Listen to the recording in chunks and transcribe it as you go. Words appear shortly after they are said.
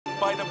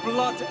by the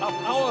blood of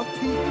our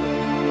people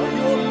are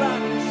your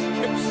lands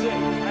kept safe.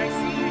 I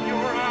see in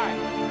your eyes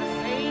the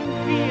same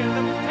fear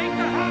that will take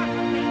the heart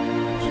of me.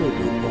 So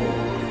do all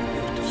who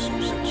live to see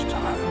such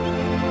times.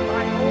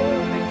 By all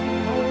that you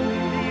hold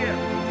dear,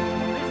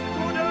 this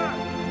good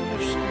earth.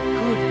 There's some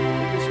good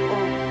in this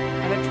world,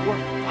 and it's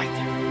worth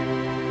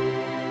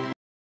fighting.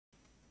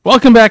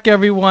 Welcome back,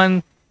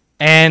 everyone,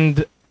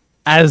 and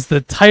as the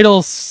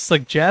title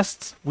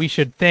suggests, we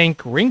should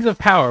thank Rings of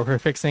Power for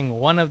fixing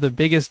one of the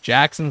biggest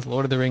Jackson's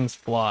Lord of the Rings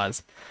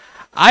flaws.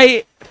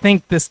 I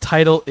think this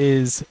title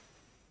is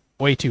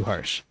way too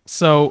harsh.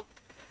 So,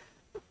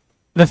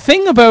 the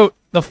thing about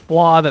the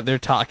flaw that they're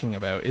talking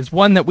about is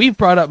one that we've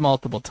brought up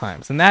multiple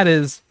times, and that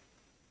is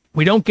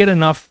we don't get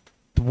enough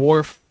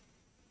dwarf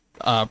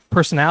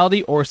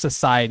personality or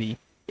society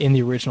in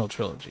the original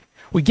trilogy.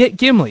 We get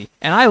Gimli,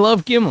 and I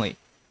love Gimli,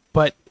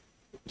 but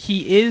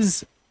he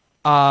is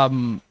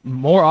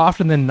more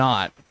often than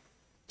not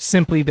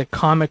simply the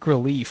comic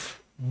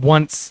relief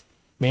once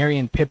Merry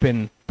and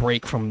Pippin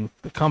break from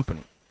the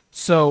company.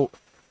 So,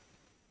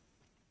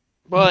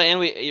 well,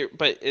 and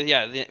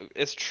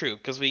it's true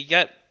because we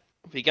get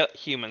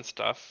human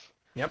stuff.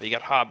 Yep. We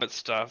get hobbit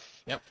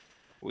stuff. Yep.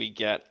 We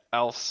get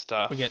elf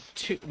stuff. We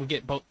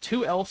get both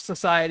 2 elf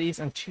societies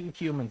and 2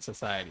 human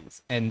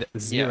societies and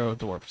 0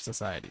 dwarf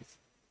societies.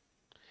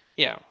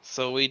 Yeah,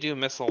 so we do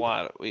miss a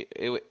lot.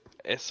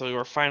 So we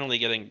were finally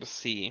getting to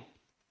see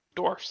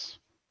dwarfs.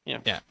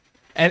 Yeah.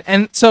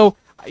 And so,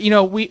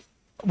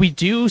 we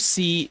do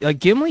see, like,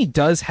 Gimli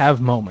does have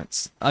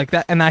moments like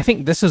that, and I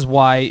think this is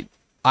why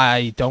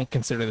I don't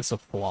consider this a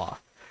flaw.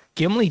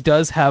 Gimli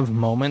does have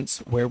moments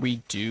where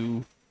we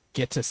do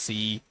get to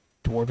see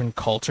dwarven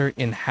culture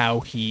in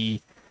how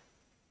he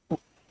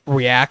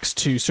reacts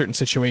to certain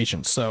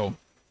situations. So,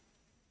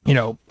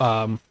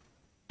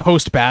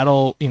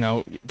 post-battle,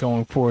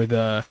 going for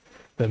the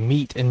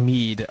meat and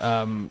mead,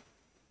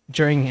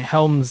 during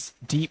Helm's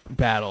Deep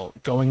battle,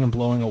 going and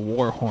blowing a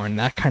war horn,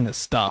 that kind of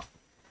stuff.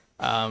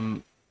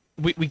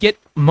 We get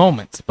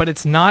moments, but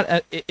it's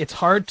not. It's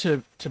hard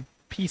to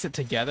piece it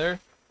together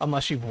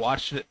unless you've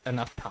watched it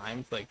enough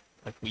times, like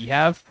we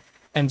have.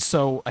 And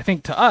so I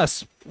think to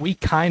us, we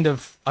kind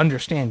of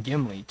understand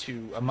Gimli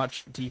to a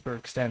much deeper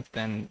extent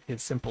than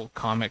his simple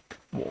comic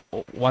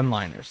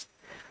one-liners.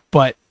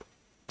 But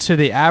to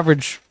the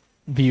average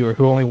viewer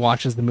who only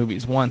watches the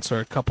movies once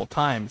or a couple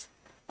times,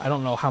 I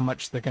don't know how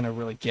much they're going to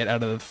really get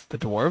out of the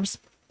dwarves.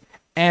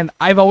 And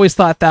I've always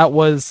thought that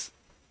was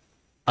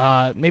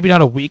maybe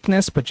not a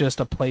weakness, but just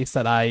a place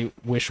that I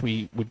wish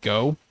we would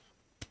go.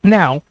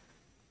 Now,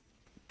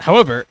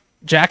 however,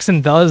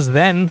 Jackson does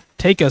then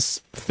take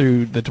us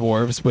through the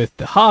dwarves with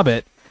The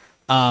Hobbit,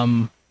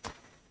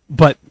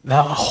 but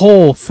the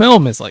whole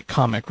film is like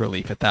comic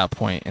relief at that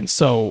point. And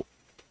so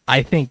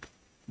I think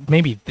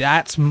maybe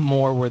that's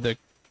more where the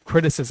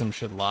criticism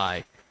should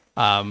lie.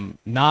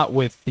 Not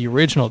with the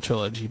original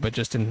trilogy, but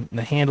just in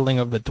the handling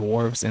of the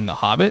dwarves in The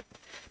Hobbit,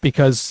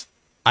 because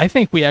I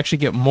think we actually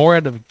get more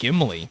out of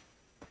Gimli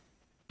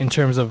in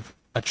terms of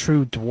a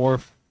true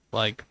dwarf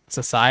like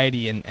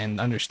society and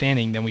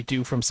understanding than we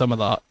do from some of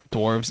the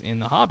dwarves in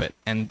The Hobbit.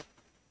 And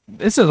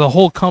this is a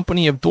whole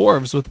company of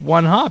dwarves with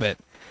one hobbit.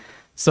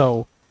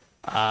 So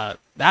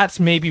that's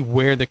maybe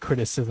where the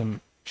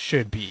criticism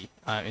should be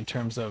in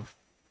terms of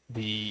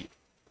the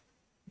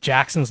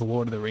Jackson's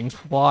Lord of the Rings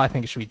flaw. I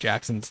think it should be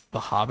Jackson's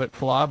The Hobbit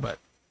flaw, but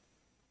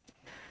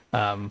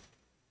what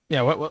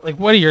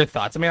are your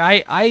thoughts? I mean,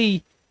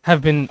 I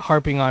have been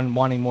harping on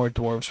wanting more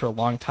dwarves for a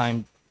long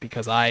time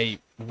because I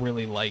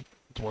really like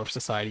dwarf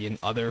society in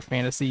other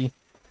fantasy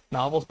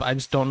novels, but I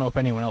just don't know if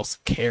anyone else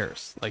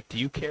cares. Like, do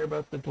you care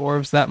about the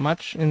dwarves that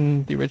much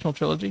in the original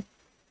trilogy?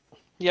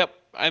 Yep.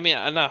 I mean,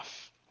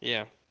 enough.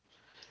 Yeah.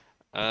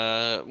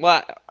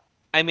 Well,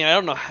 I mean, I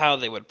don't know how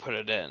they would put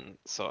it in,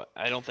 so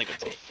I don't think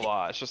it's a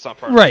flaw. It's just not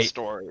part of the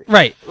story.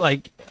 Right.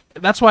 Like,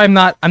 that's why I'm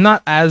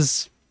not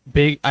as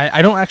big.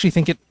 I don't actually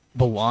think it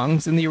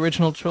belongs in the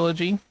original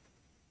trilogy.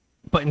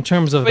 But in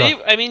terms of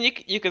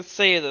you could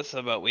say this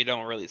about we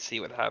don't really see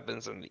what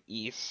happens in the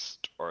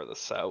east or the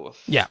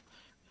south. Yeah.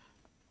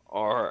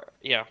 Or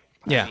I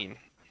mean,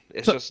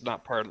 it's just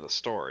not part of the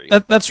story.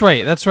 That's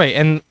right.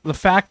 And the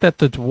fact that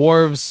the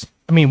dwarves,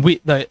 I mean,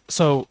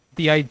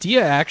 the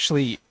idea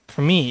actually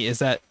for me is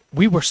that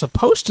we were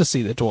supposed to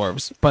see the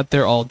dwarves, but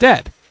they're all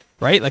dead,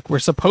 right? Like, we're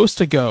supposed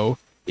to go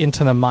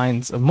into the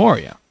mines of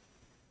Moria,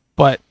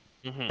 but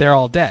they're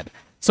all dead.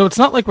 So it's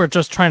not like we're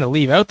just trying to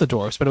leave out the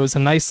dwarves, but it was a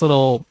nice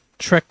little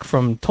trick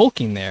from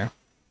Tolkien there,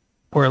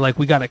 where, like,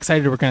 we got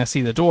excited we're going to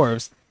see the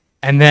dwarves,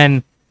 and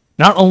then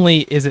not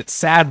only is it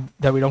sad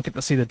that we don't get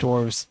to see the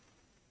dwarves,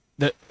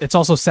 it's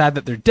also sad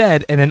that they're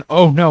dead, and then,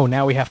 oh no,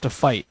 now we have to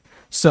fight.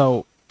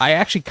 So I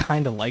actually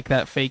kind of like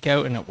that fake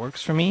out, and it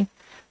works for me.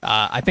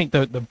 I think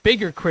the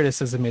bigger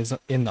criticism is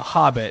in The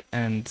Hobbit,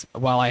 and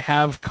while I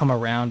have come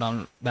around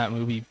on that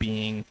movie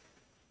being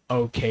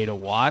okay to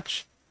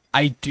watch,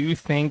 I do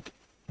think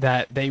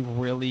that they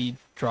really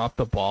dropped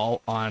the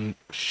ball on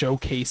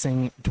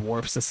showcasing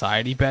dwarf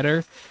society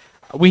better.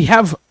 We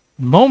have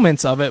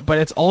moments of it, but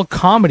it's all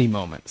comedy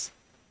moments.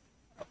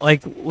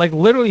 like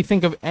literally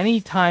think of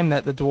any time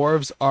that the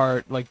dwarves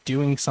are like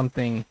doing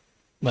something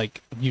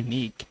like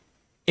unique.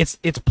 It's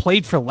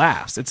played for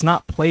laughs. It's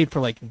not played for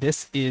like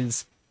this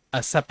is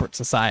a separate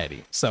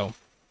society. So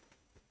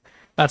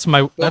that's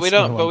my. But we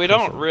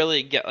don't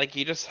really get like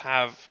you just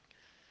have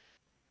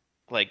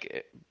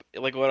like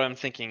what I'm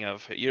thinking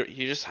of. You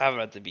just have it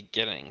at the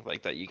beginning,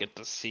 like that you get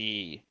to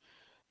see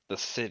the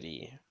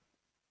city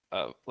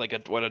of like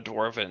what a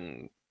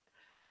dwarven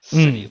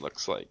city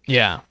looks like.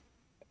 Yeah.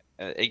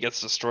 It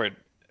gets destroyed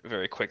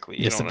very quickly.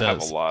 You Yes, don't it have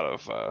does. a lot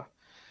of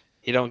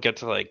you don't get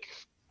to like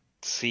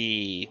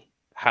see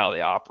how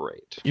they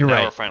operate. You're now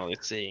right. We're finally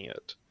seeing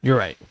it. You're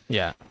right.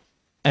 Yeah.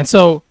 And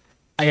so,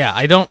 yeah,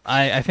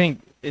 I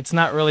think it's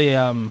not really,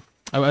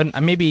 I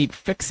maybe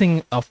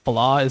fixing a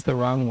flaw is the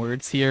wrong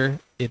words here.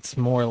 It's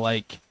more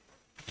like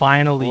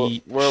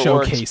finally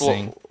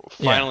showcasing.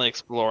 Finally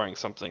exploring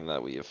something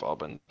that we have all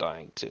been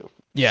dying to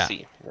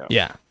see.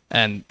 Yeah.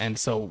 And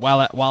so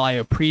while I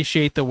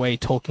appreciate the way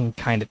Tolkien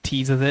kind of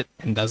teases it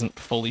and doesn't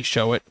fully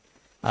show it,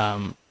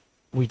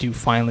 we do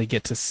finally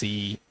get to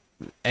see.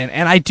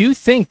 And I do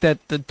think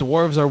that the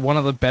dwarves are one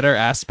of the better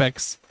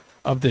aspects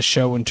of the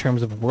show in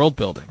terms of world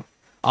building.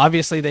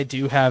 Obviously, they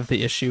do have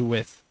the issue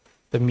with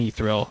the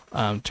Mithril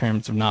in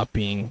terms of not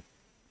being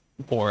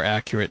more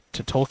accurate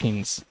to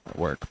Tolkien's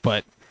work.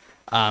 But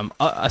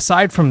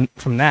aside from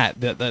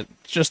that,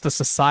 just the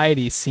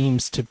society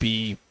seems to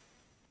be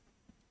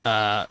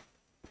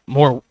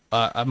more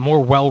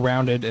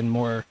well-rounded and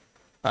more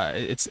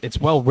it's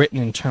well written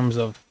in terms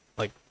of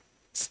like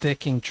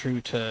sticking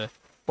true to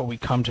what we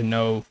come to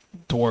know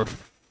dwarf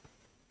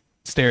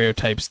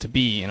stereotypes to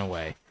be in a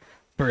way,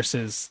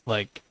 versus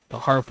like the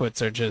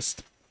Harfoots are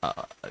just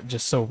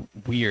so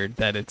weird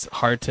that it's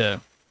hard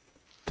to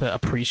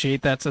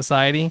appreciate that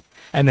society.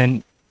 And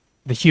then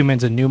the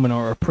humans in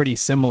Numenor are pretty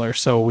similar,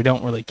 so we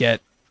don't really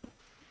get.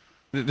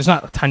 There's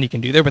not a ton you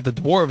can do there, but the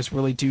dwarves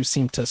really do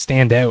seem to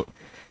stand out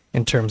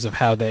in terms of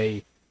how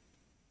they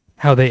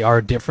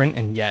are different,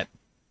 and yet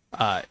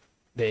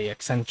they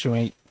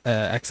accentuate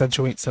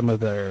some of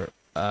their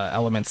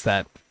elements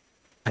that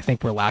I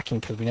think we're lacking,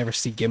 because we never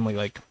see Gimli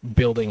like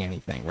building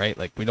anything, right?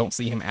 Like we don't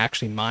see him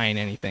actually mine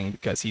anything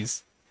because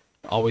he's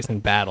always in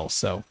battle.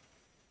 So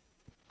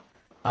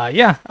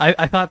yeah,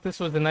 I thought this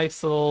was a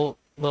nice little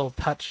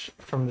touch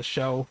from the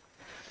show.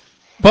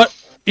 But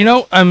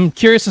I'm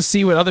curious to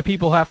see what other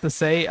people have to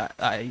say.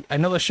 I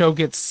know the show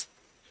gets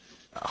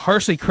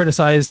harshly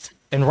criticized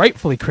and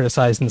rightfully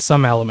criticized in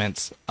some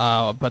elements,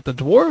 but the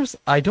dwarves,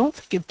 I don't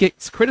think it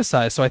gets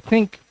criticized. So I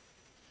think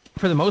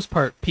for the most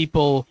part,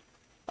 people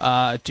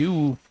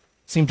do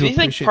seem to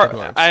appreciate the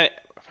dwarves.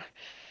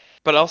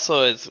 But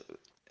also,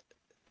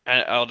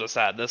 I'll just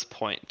add this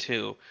point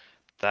too,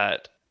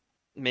 that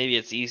maybe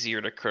it's easier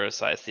to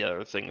criticize the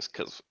other things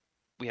because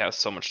we have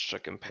so much to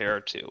compare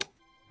to.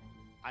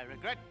 I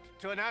regret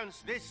to announce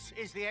this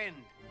is the end.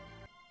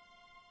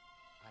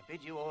 I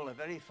bid you all a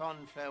very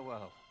fond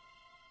farewell.